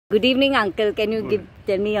Good evening, uncle. Can you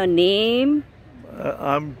tell me your name?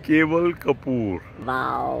 I'm Keval Kapoor.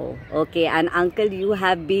 Wow. Okay. And uncle, you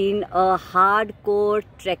have been a hardcore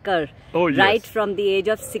trekker. Oh, yes. Right from the age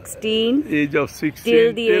of 16. Age of 16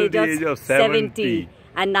 till the age of 70.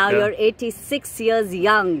 And now you're 86 years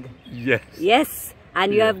young. Yes. Yes.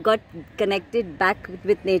 And you have got connected back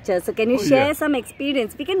with nature. So can you share some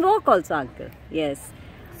experience? We can walk also, uncle. Yes.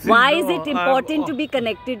 See, why is it important to be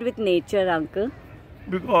connected with nature, uncle?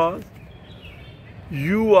 Because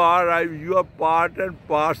you are part and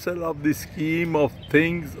parcel of the scheme of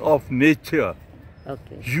things of nature.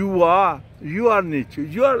 Okay. You are nature.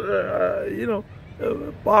 You are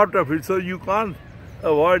part of it. So you can't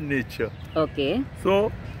avoid nature. Okay.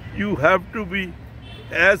 So you have to be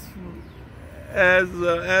as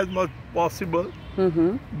much possible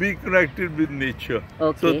be connected with nature.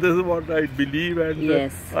 Okay. So this is what I believe,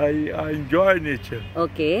 and I enjoy nature.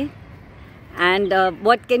 Okay. And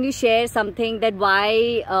what can you share something that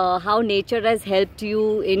how nature has helped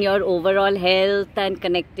you in your overall health and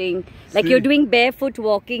connecting? Like you're doing barefoot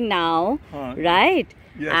walking now, right?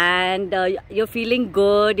 Yes. And you're feeling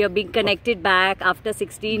good, you're being connected back after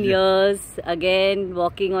 16 years, again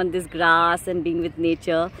walking on this grass and being with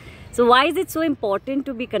nature. So why is it so important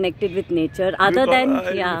to be connected with nature other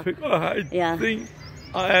because I think,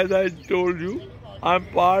 as I told you, I'm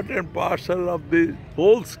part and parcel of the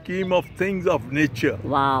whole scheme of things of nature.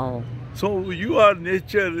 Wow. So you are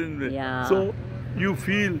nature in it. Yeah. So you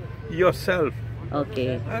feel yourself.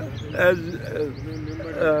 Okay.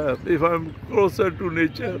 If I'm closer to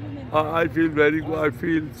nature, I feel very good. I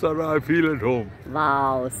feel at home.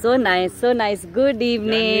 Wow, so nice, so nice. Good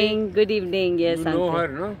evening. Good evening. Yes, you uncle. know her,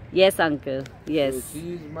 no? Yes, uncle. Yes. So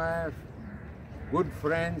she is my good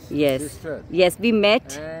friend's sister. Yes, we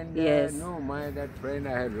met. And no, that friend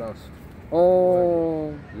I had lost.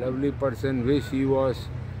 Oh. Lovely person. Wish he was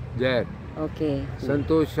there. Okay.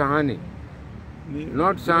 Santosh Sahani.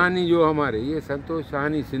 Not Sahani जो हमारे, ये संतोष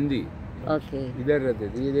सहानी सिंधी इधर रहते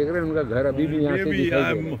थे. ये देख रहे हैं उनका घर अभी भी यहाँ से दिखाई दे रहा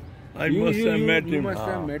है. I must have met him.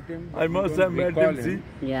 I must have met him.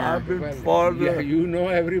 See, I've been for you know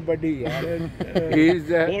everybody. He's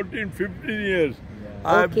 14, 15 years.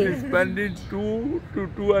 I've been spending 2 to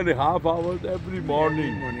 2.5 hours every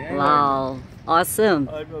morning. Wow, awesome.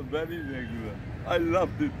 I was very regular. I love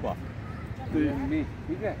this park.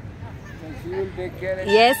 She will take care.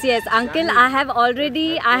 Yes, uncle. I have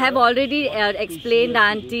already explained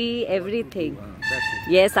auntie everything.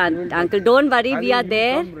 Yes, uncle. Don't worry, we are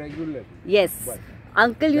there. Yes,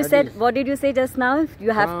 uncle. You said, what did you say just now?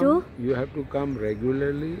 You have to. You have to come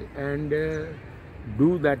regularly and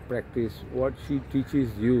do that practice. What she teaches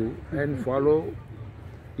you and follow,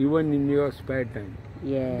 even in your spare time.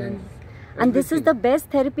 Yes. And this is the best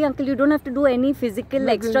therapy, uncle. You don't have to do any physical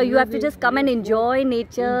extra. You have to just come and enjoy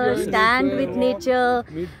nature, stand with nature,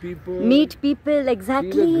 meet people,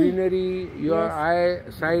 exactly. See the greenery, your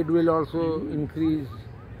eyesight will also increase.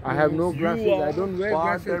 I have no glasses, I don't wear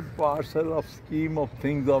glasses. Part and parcel of scheme of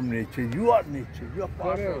things of nature. You are nature. You are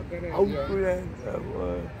part of it. How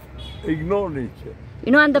to ignore nature?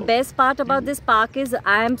 You know, and the best part about this park is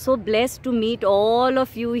I am so blessed to meet all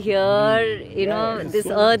of you here. You know, this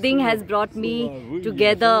earthing has brought me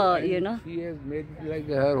together, you know. She has made like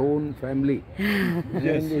her own family.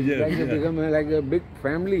 It's become like a big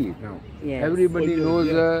family now. Yes. Everybody knows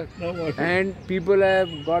her, and people have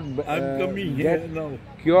got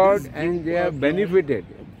cured and they have benefited.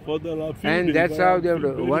 And that's how they have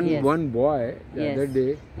done. One boy the other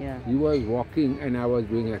day, he was walking and I was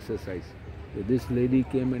doing exercise. So this lady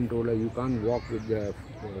came and told her, you can't walk with the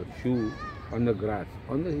shoe on the grass.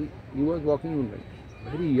 He was walking on a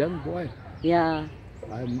very young boy. Yeah.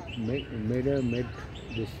 I made her meet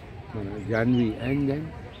this Janvi, and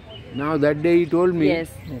then now that day he told me,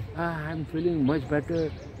 I'm feeling much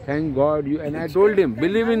better. Thank God. And I told him,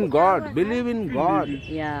 believe in God. Believe in God.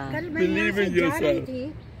 Yeah. Believe in yourself.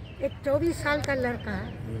 एक 24 साल का लड़का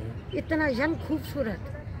इतना young खूबसूरत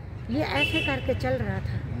ये ऐसे करके चल रहा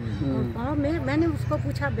था और गाँव में मैंने उसको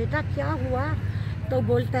पूछा बेटा क्या हुआ तो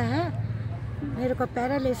बोलता है मेरे को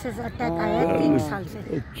पैरालिसिस अटैक आया 3 साल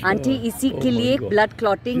से. आंटी इसी के लिए blood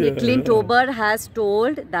clotting Clint over has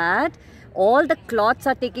told that all the clots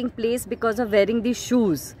are taking place because of wearing these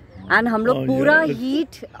shoes. And हम लोग पूरा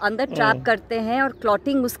हीट अंदर ट्रैप करते हैं और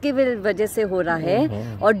क्लॉटिंग उसके वजह से हो रहा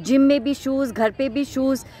है. और जिम में भी शूज, घर पे भी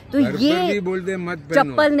शूज. तो ये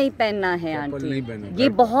चप्पल नहीं पहनना है आंटी, ये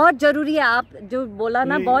बहुत जरूरी है. आप जो बोला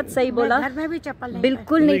ना बहुत सही बोला, घर में भी चप्पल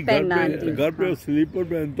बिल्कुल नहीं पहनना आंटी. घर पे स्लीपर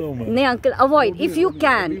पहनता हूँ मैं. नहीं uncle, avoid if you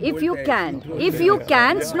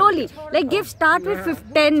can slowly, like give start with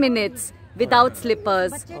 10 minutes. without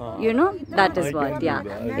slippers. You know, that is what. Yeah,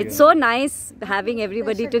 it's so nice having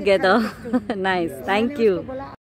everybody together. Nice. Thank you.